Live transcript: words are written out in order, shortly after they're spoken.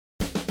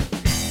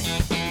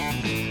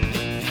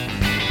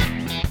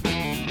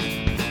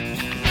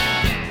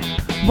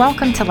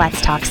Welcome to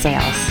Let's Talk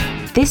Sales.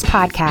 This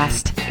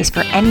podcast is for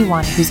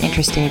anyone who's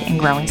interested in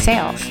growing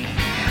sales.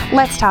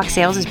 Let's Talk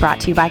Sales is brought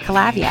to you by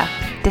Calavia,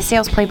 the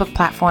sales playbook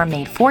platform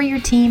made for your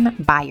team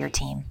by your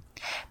team.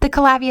 The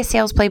Calavia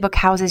Sales Playbook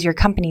houses your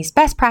company's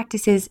best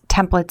practices,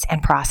 templates,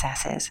 and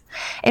processes.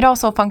 It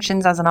also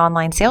functions as an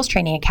online sales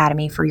training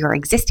academy for your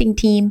existing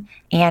team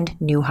and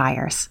new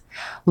hires.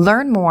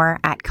 Learn more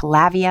at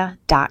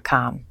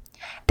Calavia.com.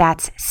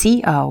 That's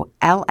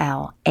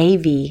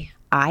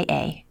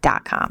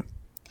COLLAVIA.com.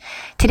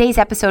 Today's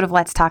episode of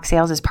Let's Talk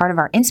Sales is part of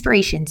our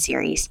Inspiration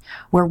series,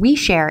 where we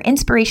share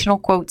inspirational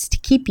quotes to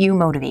keep you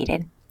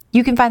motivated.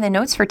 You can find the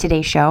notes for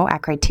today's show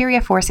at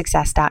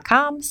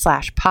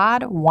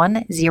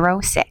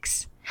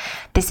criteriaforsuccess.com/pod106.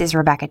 This is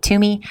Rebecca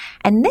Toomey,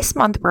 and this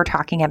month we're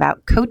talking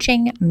about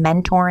coaching,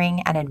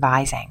 mentoring, and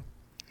advising.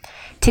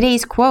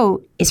 Today's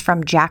quote is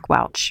from Jack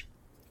Welch.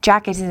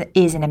 Jack is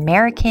an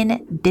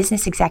American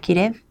business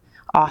executive,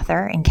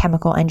 author, and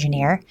chemical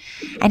engineer,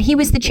 and he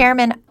was the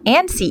chairman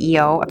and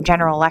CEO of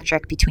General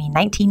Electric between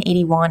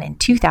 1981 and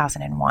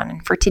 2001.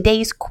 And for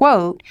today's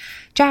quote,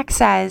 Jack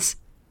says,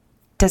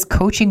 "Does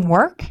coaching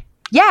work?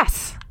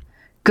 Yes.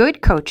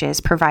 Good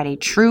coaches provide a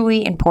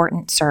truly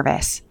important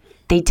service.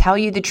 They tell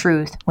you the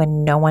truth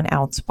when no one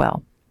else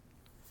will."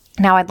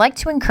 Now, I'd like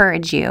to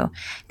encourage you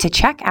to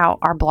check out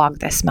our blog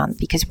this month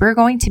because we're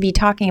going to be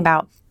talking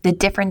about the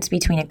difference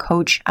between a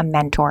coach, a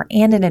mentor,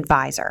 and an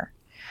advisor.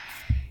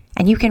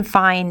 And you can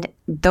find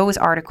those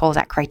articles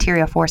at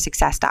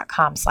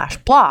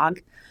criteriaforsuccess.com/blog.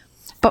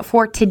 But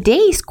for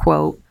today's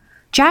quote,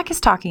 Jack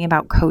is talking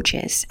about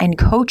coaches and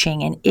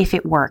coaching and if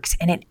it works,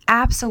 and it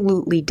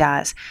absolutely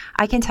does.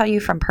 I can tell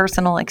you from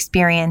personal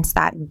experience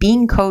that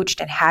being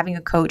coached and having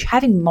a coach,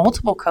 having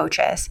multiple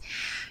coaches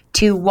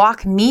to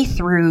walk me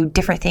through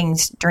different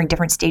things during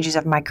different stages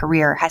of my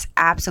career has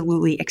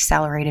absolutely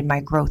accelerated my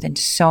growth in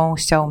so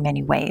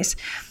many ways.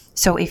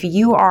 So if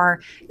you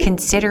are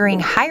considering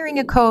hiring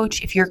a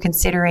coach, if you're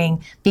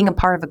considering being a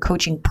part of a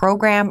coaching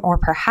program, or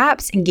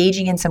perhaps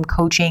engaging in some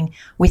coaching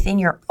within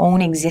your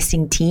own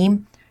existing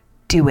team,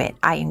 do it.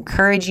 I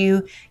encourage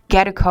you,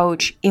 get a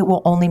coach. It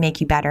will only make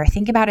you better.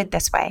 Think about it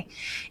this way.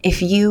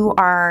 If you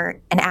are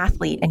an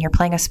athlete and you're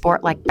playing a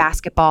sport like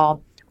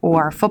basketball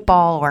or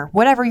football or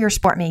whatever your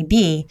sport may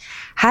be,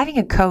 having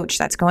a coach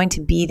that's going to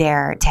be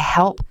there to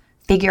help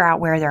figure out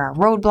where there are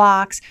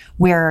roadblocks,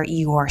 where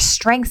your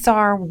strengths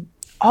are,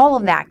 all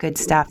of that good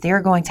stuff, they're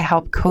going to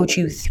help coach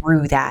you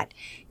through that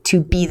to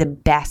be the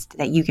best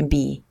that you can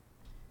be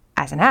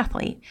as an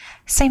athlete.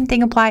 Same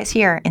thing applies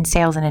here in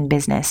sales and in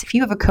business. If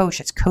you have a coach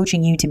that's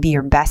coaching you to be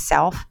your best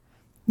self,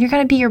 you're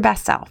going to be your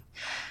best self.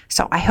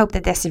 So I hope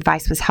that this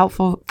advice was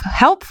helpful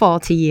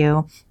to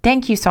you.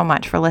 Thank you so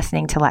much for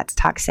listening to Let's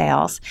Talk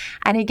Sales.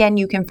 And again,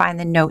 you can find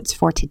the notes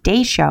for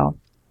today's show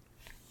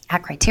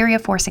at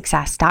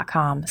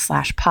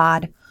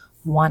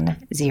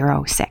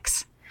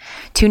criteriaforsuccess.com/pod106.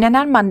 Tune in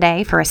on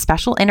Monday for a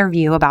special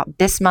interview about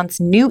this month's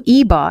new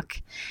ebook,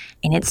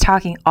 and it's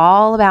talking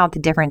all about the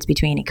difference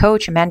between a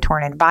coach, a mentor,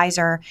 and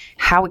advisor,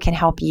 how it can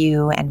help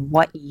you, and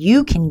what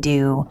you can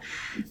do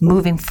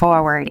moving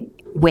forward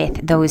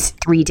with those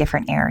three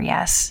different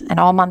areas. And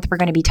all month, we're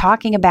going to be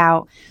talking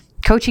about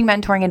coaching,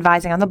 mentoring,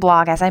 advising on the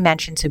blog, as I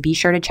mentioned, so be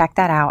sure to check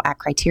that out at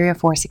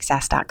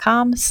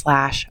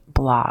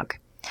criteriaforsuccess.com/blog.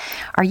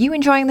 Are you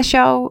enjoying the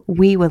show?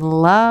 We would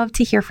love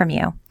to hear from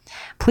you.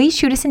 Please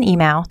shoot us an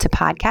email to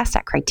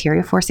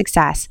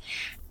podcast@criteriaforsuccess.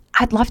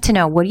 I'd love to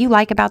know, what do you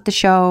like about the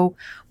show?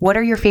 What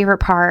are your favorite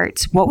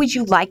parts? What would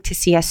you like to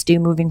see us do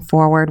moving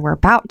forward? We're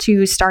about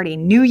to start a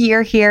new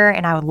year here,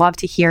 and I would love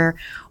to hear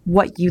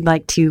what you'd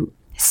like to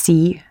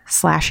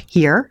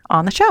see/hear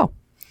on the show.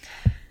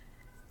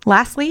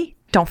 Lastly,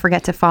 don't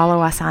forget to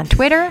follow us on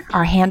Twitter.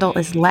 Our handle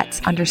is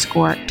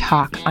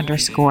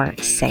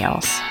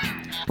let's_talk_sales.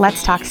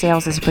 Let's Talk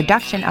Sales is a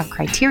production of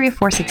Criteria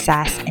for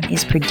Success and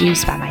is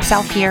produced by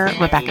myself here,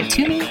 Rebecca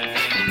Toomey,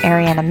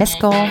 Ariana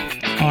Miskell,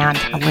 and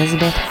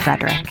Elizabeth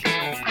Frederick.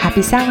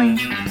 Happy selling!